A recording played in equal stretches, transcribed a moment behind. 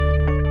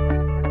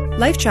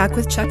LifeTrac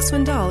with Chuck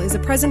Swindoll is a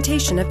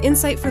presentation of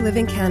Insight for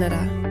Living Canada.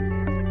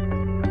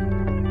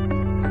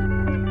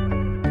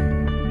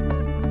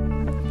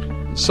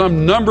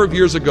 Some number of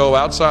years ago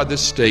outside this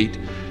state,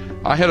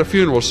 I had a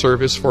funeral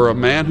service for a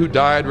man who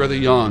died rather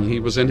young. He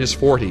was in his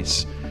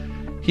 40s.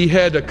 He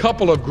had a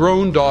couple of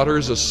grown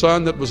daughters, a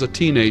son that was a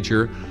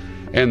teenager,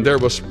 and there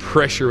was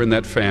pressure in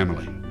that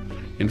family.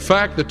 In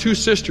fact, the two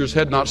sisters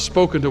had not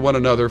spoken to one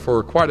another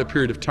for quite a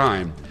period of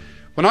time.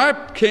 When I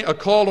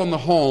called on the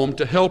home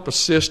to help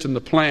assist in the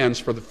plans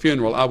for the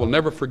funeral, I will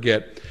never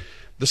forget,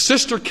 the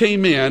sister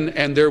came in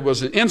and there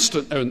was an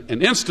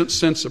instant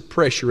sense of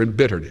pressure and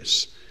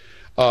bitterness.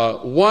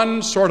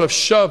 One sort of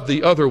shoved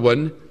the other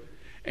one,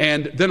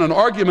 and then an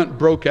argument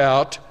broke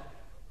out,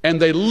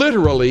 and they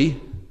literally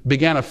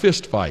began a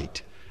fist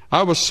fight.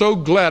 I was so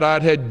glad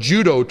I'd had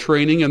judo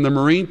training in the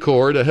Marine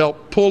Corps to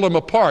help pull them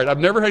apart. I've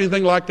never had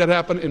anything like that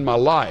happen in my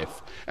life.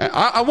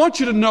 I want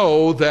you to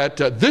know that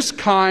this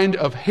kind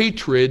of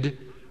hatred,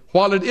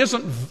 while it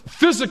isn't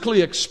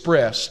physically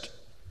expressed,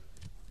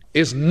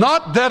 is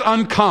not that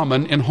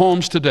uncommon in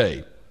homes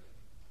today.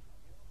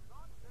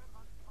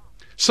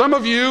 Some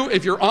of you,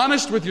 if you're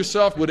honest with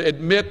yourself, would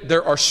admit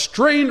there are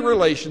strained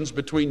relations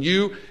between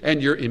you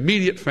and your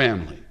immediate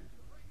family.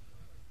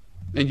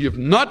 And you've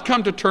not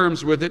come to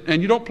terms with it,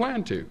 and you don't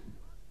plan to.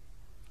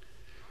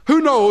 Who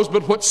knows,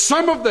 but what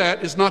some of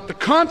that is not the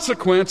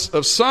consequence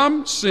of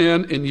some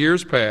sin in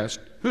years past.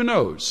 Who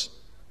knows?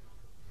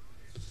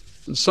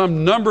 And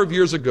some number of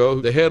years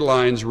ago, the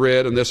headlines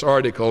read in this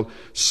article,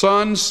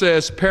 "Son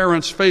says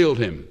parents failed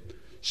him,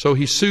 so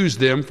he sues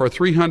them for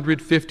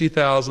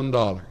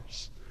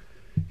 $350,000.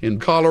 In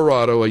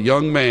Colorado, a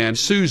young man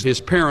sues his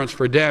parents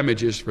for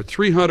damages for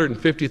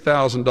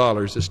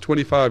 $350,000, this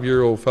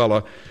 25-year-old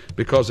fella,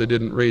 because they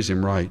didn't raise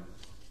him right.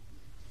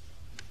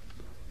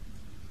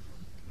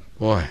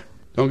 Boy,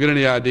 don't get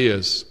any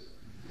ideas.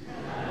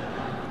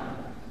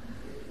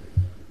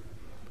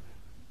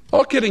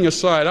 All kidding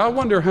aside, I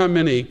wonder how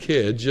many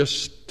kids,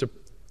 just to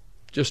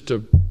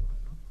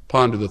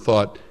ponder the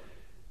thought,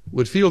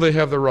 would feel they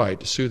have the right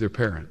to sue their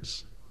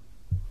parents.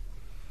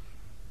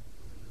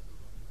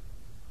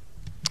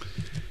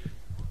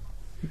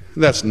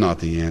 That's not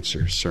the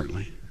answer,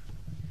 certainly.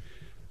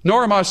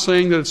 Nor am I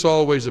saying that it's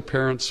always a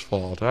parent's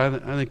fault. I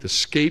think the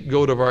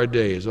scapegoat of our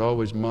day is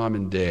always mom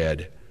and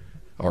dad,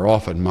 or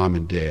often mom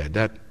and dad.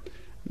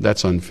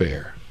 That's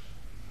unfair.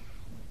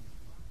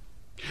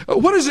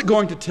 What is it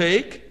going to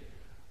take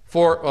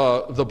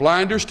for the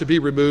blinders to be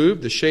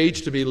removed, the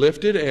shades to be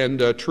lifted, and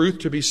truth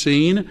to be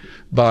seen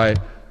by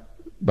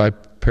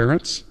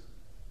parents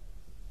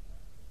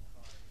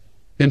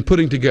in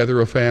putting together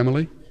a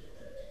family?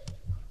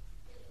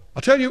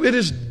 I'll tell you, it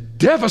is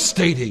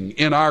devastating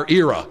in our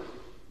era,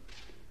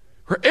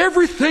 where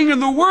everything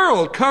in the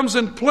world comes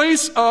in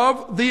place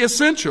of the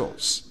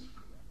essentials.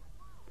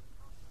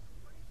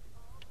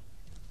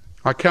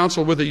 I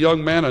counseled with a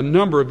young man a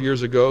number of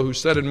years ago who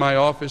sat in my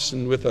office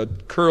and with a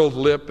curled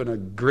lip and a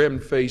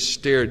grim face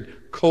stared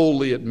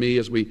coldly at me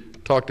as we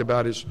talked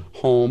about his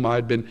home.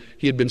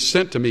 He had been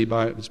sent to me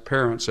by his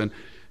parents, and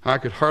I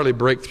could hardly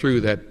break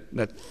through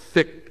that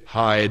thick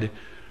hide.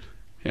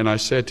 And I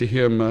said to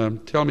him,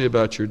 "Tell me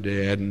about your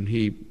dad." And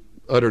he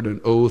uttered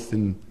an oath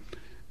and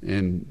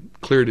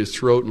cleared his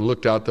throat and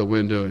looked out the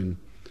window. And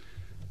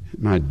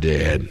my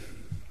dad,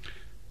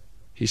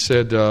 he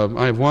said,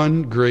 "I have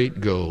one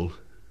great goal.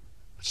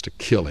 It's to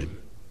kill him."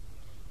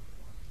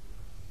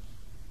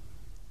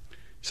 He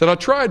said, "I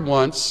tried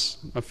once,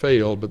 I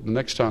failed, but the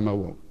next time I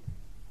won't."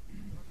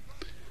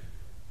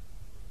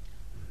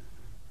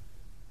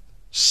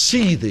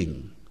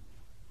 Seething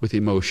with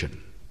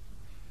emotion.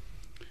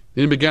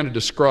 Then he began to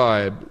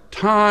describe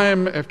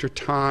time after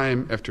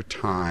time after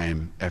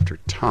time after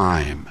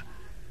time.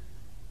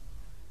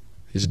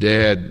 His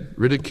dad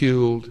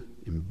ridiculed,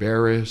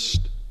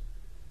 embarrassed,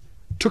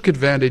 took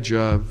advantage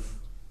of,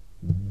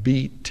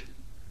 beat,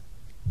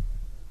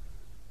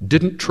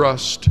 didn't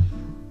trust,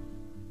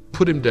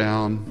 put him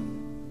down,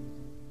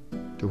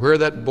 to where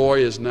that boy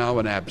is now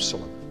an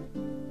Absalom,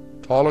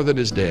 taller than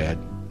his dad.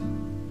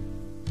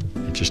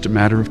 It's just a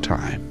matter of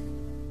time.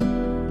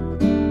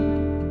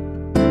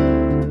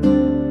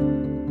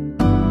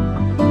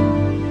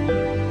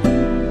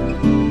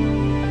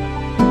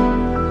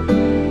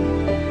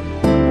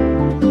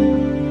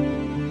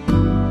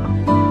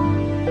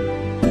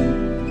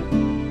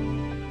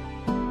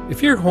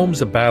 If your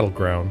home's a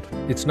battleground,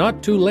 it's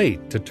not too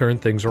late to turn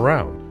things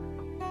around.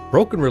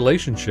 Broken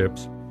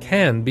relationships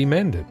can be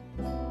mended.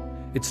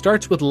 It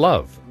starts with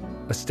love,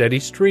 a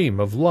steady stream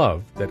of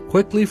love that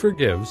quickly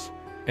forgives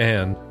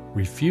and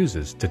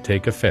refuses to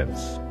take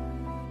offense.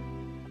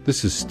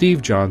 This is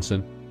Steve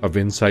Johnson of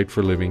Insight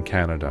for Living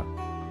Canada.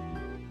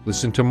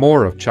 Listen to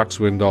more of Chuck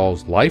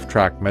Swindoll's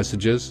LifeTrac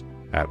messages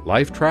at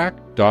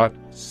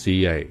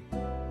lifetrac.ca.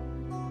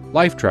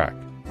 LifeTrac,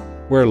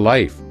 where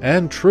life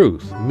and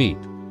truth meet.